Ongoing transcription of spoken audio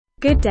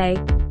Good day.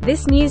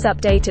 This news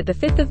update at the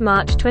 5th of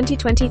March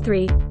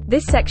 2023.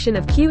 This section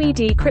of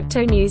Q.E.D.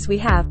 crypto news we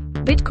have.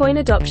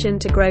 Bitcoin adoption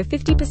to grow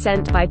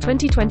 50% by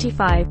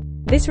 2025.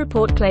 This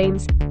report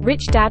claims,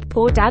 Rich Dad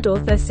Poor Dad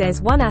author says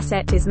one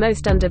asset is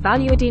most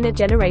undervalued in a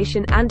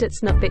generation and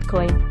it's not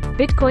Bitcoin.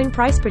 Bitcoin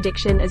price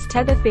prediction as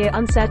Tether fear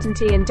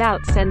uncertainty and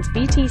doubt sends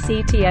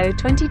BTC to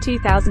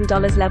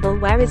 $22,000 level.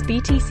 Where is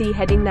BTC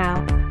heading now?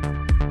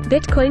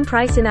 Bitcoin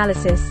price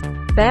analysis.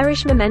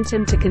 Bearish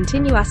momentum to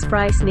continue as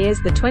price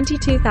nears the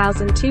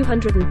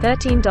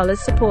 $22,213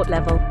 support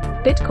level.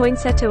 Bitcoin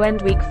set to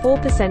end week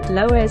 4%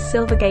 lower as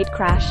Silvergate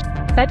crash.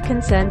 Fed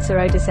concerns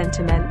erode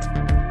sentiment.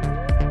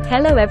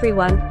 Hello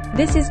everyone,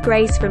 this is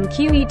Grace from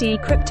Q.E.D.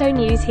 Crypto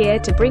News here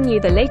to bring you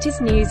the latest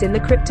news in the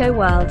crypto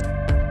world.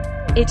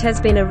 It has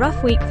been a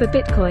rough week for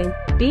Bitcoin,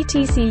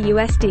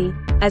 BTC-USD,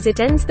 as it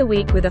ends the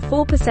week with a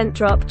 4%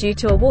 drop due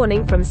to a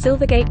warning from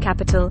Silvergate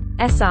Capital,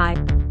 SI.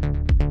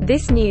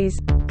 This news,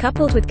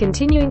 coupled with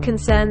continuing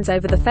concerns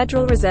over the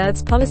Federal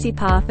Reserve's policy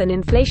path and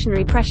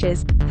inflationary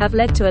pressures, have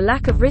led to a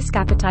lack of risk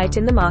appetite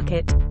in the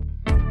market.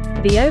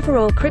 The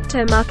overall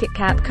crypto market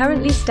cap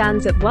currently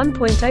stands at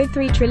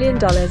 $1.03 trillion,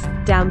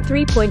 down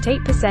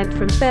 3.8%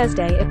 from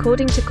Thursday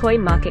according to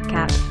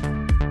CoinMarketCap.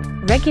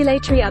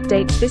 Regulatory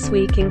updates this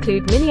week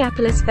include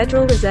Minneapolis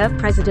Federal Reserve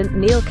President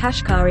Neil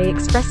Kashkari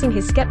expressing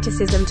his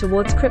skepticism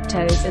towards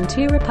cryptos and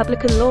two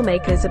Republican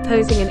lawmakers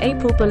opposing an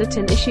April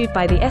bulletin issued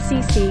by the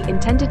SEC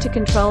intended to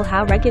control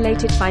how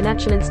regulated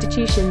financial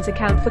institutions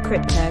account for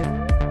crypto.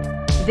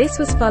 This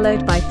was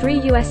followed by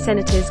three U.S.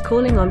 senators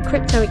calling on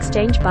crypto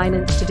exchange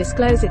Binance to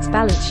disclose its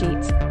balance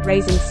sheets,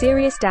 raising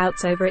serious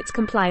doubts over its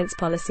compliance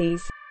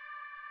policies.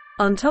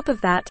 On top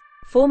of that,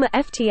 former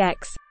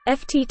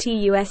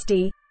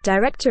FTX/USD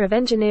Director of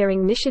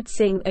Engineering Nishad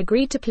Singh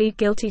agreed to plead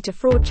guilty to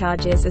fraud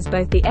charges as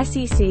both the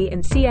SEC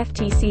and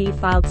CFTC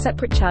filed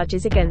separate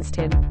charges against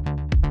him.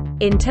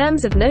 In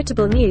terms of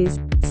notable news,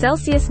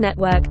 Celsius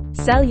Network,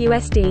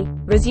 CEL-USD,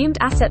 resumed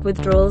asset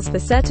withdrawals for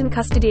certain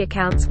custody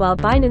accounts while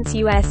Binance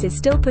US is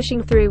still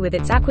pushing through with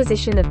its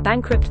acquisition of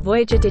bankrupt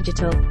Voyager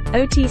Digital,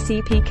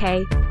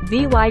 OTCPK,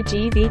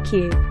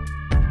 VYGVQ.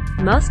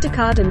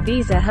 MasterCard and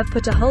Visa have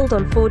put a hold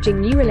on forging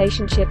new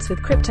relationships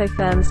with crypto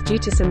firms due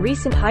to some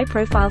recent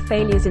high-profile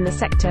failures in the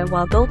sector,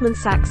 while Goldman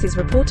Sachs is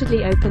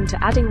reportedly open to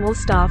adding more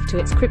staff to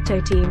its crypto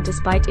team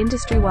despite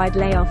industry-wide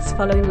layoffs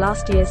following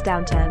last year's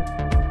downturn.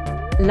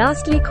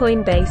 Lastly,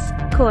 Coinbase,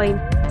 Coin,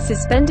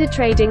 suspended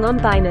trading on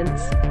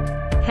Binance.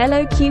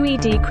 Hello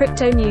Q.E.D.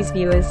 crypto news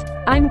viewers,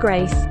 I'm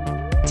Grace.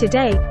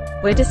 Today,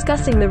 we're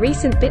discussing the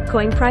recent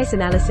Bitcoin price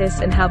analysis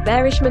and how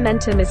bearish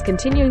momentum is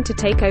continuing to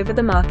take over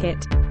the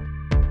market.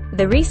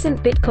 The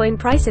recent Bitcoin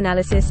price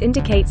analysis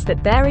indicates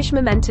that bearish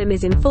momentum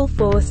is in full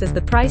force as the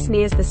price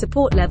nears the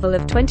support level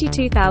of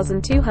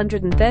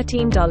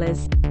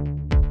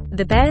 $22,213.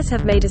 The bears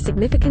have made a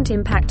significant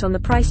impact on the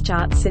price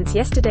chart since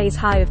yesterday's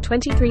high of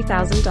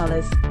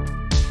 $23,000.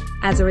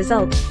 As a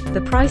result,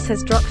 the price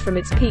has dropped from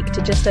its peak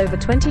to just over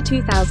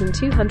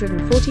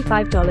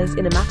 $22,245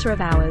 in a matter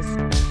of hours.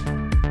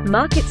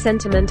 Market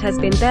sentiment has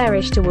been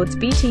bearish towards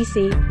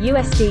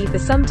BTC-USD for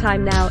some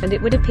time now, and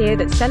it would appear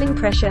that selling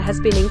pressure has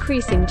been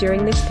increasing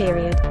during this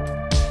period.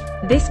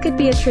 This could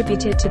be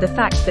attributed to the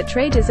fact that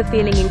traders are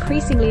feeling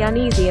increasingly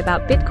uneasy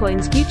about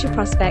Bitcoin's future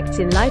prospects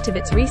in light of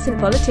its recent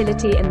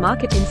volatility and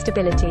market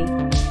instability.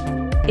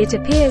 It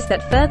appears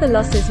that further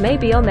losses may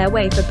be on their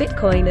way for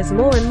Bitcoin as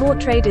more and more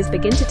traders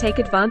begin to take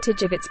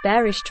advantage of its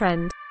bearish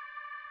trend.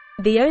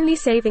 The only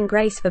saving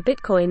grace for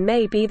Bitcoin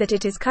may be that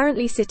it is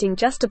currently sitting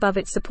just above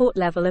its support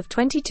level of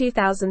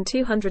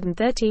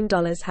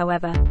 $22,213.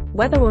 However,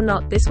 whether or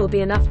not this will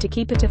be enough to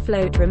keep it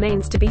afloat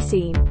remains to be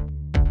seen.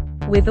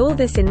 With all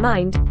this in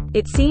mind,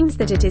 it seems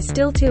that it is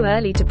still too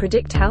early to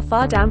predict how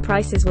far down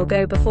prices will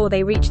go before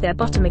they reach their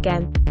bottom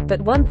again,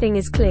 but one thing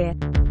is clear: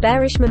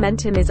 bearish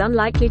momentum is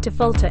unlikely to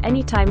falter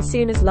anytime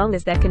soon as long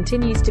as there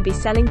continues to be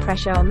selling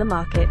pressure on the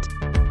market.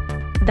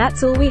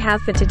 That's all we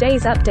have for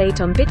today's update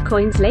on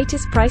Bitcoin's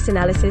latest price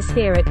analysis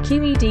here at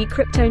Q.E.D.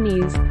 Crypto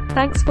News.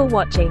 Thanks for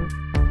watching.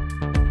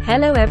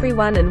 Hello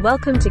everyone and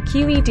welcome to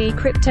Q.E.D.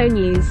 Crypto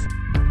News.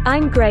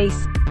 I'm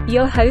Grace,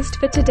 your host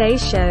for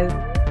today's show.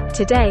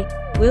 Today,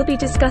 we'll be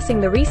discussing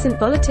the recent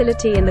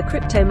volatility in the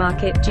crypto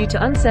market due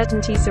to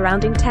uncertainty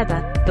surrounding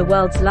Tether, the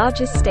world's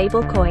largest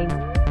stable coin.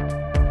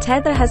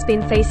 Tether has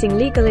been facing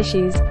legal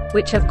issues,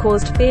 which have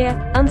caused fear,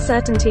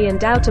 uncertainty and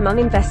doubt among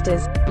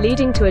investors,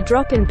 leading to a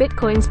drop in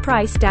Bitcoin's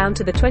price down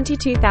to the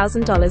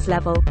 $22,000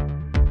 level.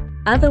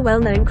 Other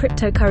well-known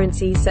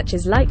cryptocurrencies such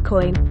as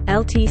Litecoin,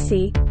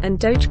 LTC, and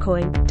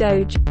Dogecoin,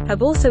 Doge,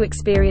 have also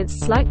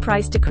experienced slight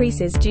price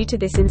decreases due to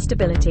this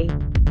instability.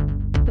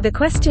 The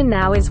question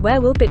now is,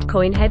 where will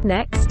Bitcoin head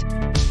next?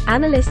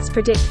 Analysts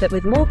predict that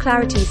with more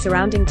clarity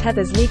surrounding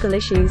Tether's legal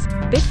issues,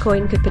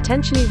 Bitcoin could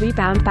potentially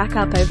rebound back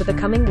up over the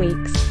coming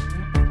weeks.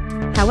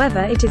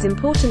 However, it is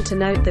important to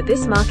note that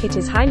this market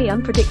is highly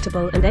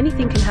unpredictable and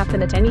anything can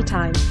happen at any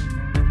time.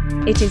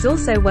 It is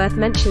also worth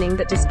mentioning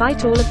that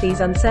despite all of these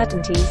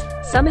uncertainties,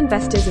 some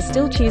investors are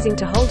still choosing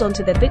to hold on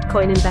to their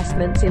Bitcoin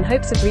investments in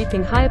hopes of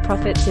reaping higher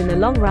profits in the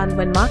long run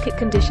when market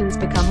conditions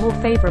become more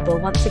favorable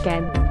once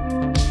again.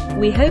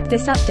 We hope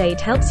this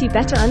update helps you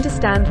better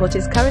understand what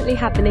is currently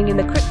happening in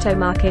the crypto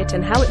market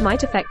and how it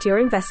might affect your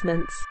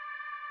investments.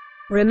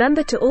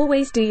 Remember to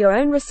always do your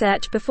own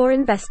research before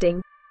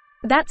investing.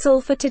 That's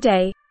all for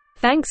today.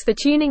 Thanks for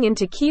tuning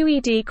into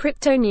Q.E.D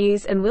Crypto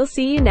News, and we'll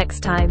see you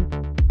next time.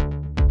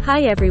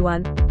 Hi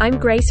everyone, I'm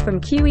Grace from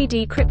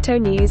Q.E.D Crypto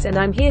News, and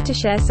I'm here to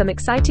share some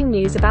exciting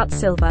news about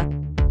silver.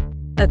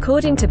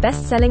 According to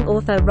best-selling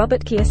author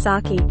Robert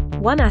Kiyosaki,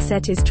 one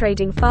asset is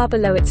trading far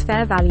below its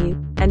fair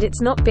value, and it's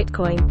not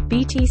Bitcoin,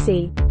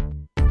 BTC.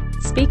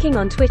 Speaking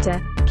on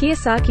Twitter,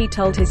 Kiyosaki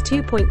told his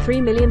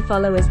 2.3 million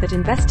followers that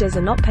investors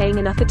are not paying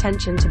enough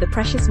attention to the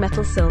precious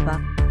metal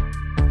silver.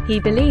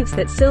 He believes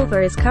that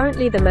silver is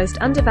currently the most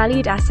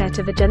undervalued asset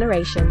of a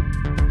generation.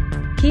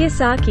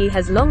 Kiyosaki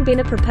has long been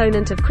a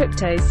proponent of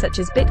cryptos such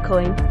as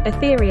Bitcoin,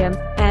 Ethereum,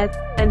 ETH,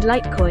 and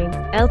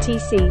Litecoin,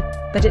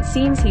 LTC, but it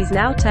seems he's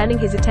now turning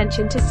his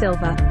attention to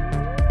silver.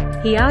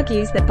 He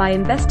argues that by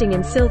investing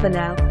in silver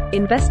now,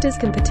 investors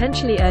can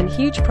potentially earn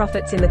huge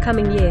profits in the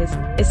coming years,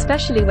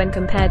 especially when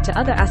compared to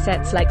other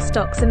assets like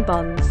stocks and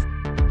bonds.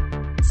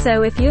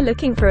 So if you're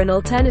looking for an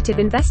alternative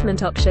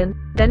investment option,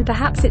 then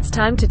perhaps it's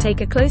time to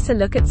take a closer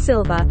look at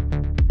silver.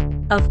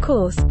 Of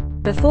course,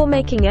 before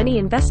making any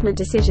investment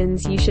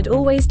decisions, you should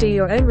always do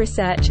your own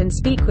research and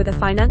speak with a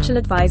financial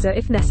advisor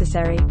if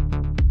necessary.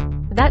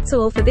 That's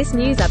all for this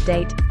news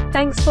update.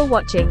 Thanks for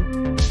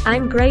watching.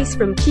 I'm Grace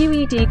from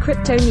Q.E.D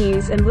Crypto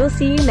News, and we'll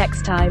see you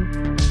next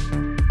time.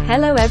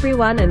 Hello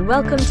everyone, and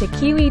welcome to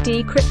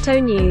Q.E.D Crypto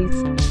News.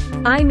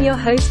 I'm your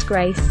host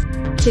Grace.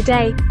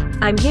 Today,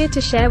 I'm here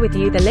to share with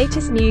you the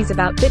latest news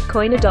about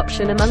Bitcoin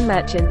adoption among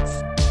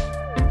merchants.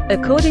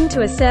 According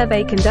to a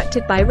survey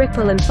conducted by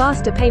Ripple and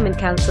Faster Payment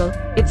Council,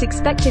 it's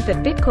expected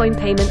that Bitcoin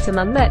payments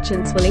among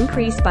merchants will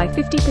increase by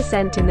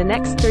 50% in the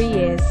next 3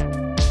 years.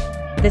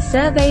 The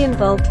survey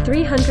involved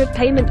 300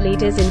 payment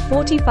leaders in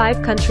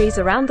 45 countries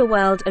around the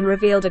world and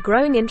revealed a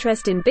growing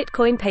interest in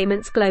Bitcoin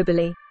payments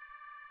globally.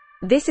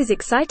 This is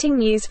exciting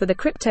news for the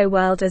crypto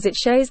world, as it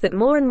shows that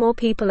more and more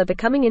people are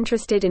becoming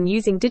interested in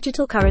using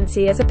digital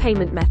currency as a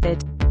payment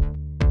method.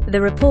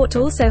 The report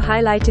also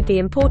highlighted the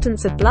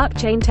importance of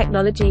blockchain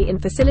technology in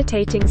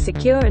facilitating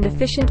secure and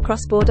efficient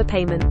cross-border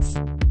payments.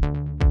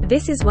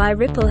 This is why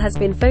Ripple has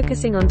been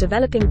focusing on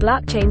developing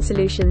blockchain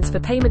solutions for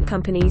payment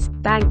companies,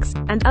 banks,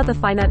 and other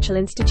financial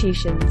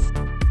institutions.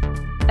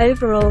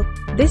 Overall,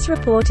 this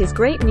report is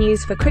great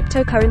news for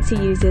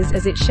cryptocurrency users,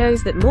 as it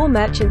shows that more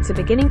merchants are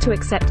beginning to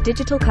accept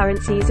digital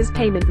currencies as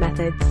payment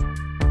methods.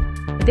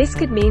 This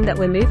could mean that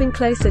we're moving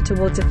closer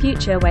towards a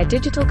future where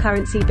digital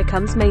currency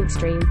becomes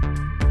mainstream.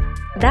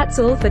 That's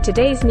all for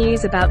today's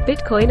news about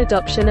Bitcoin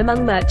adoption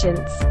among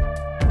merchants.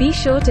 Be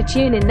sure to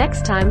tune in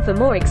next time for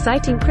more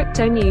exciting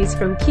crypto news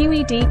from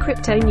Q.E.D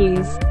Crypto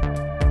News.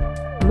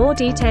 More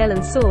detail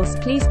and source,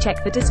 please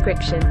check the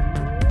description.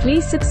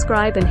 Please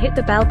subscribe and hit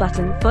the bell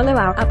button, follow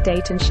our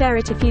update and share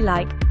it if you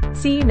like.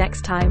 See you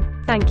next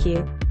time. Thank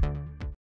you.